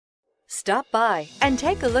Stop by and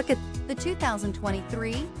take a look at the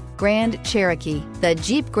 2023 Grand Cherokee. The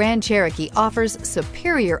Jeep Grand Cherokee offers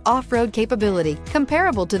superior off-road capability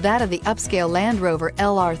comparable to that of the upscale Land Rover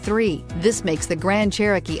LR3. This makes the Grand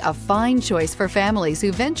Cherokee a fine choice for families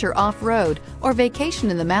who venture off-road or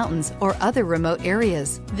vacation in the mountains or other remote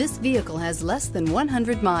areas. This vehicle has less than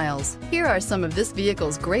 100 miles. Here are some of this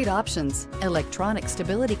vehicle's great options: electronic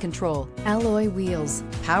stability control, alloy wheels,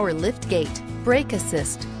 power lift gate, brake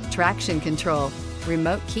assist, traction control,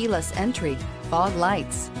 remote keyless entry, fog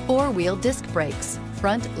lights, four-wheel disc brakes,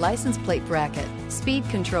 front license plate bracket, speed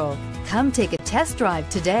control. Come take a test drive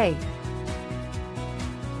today.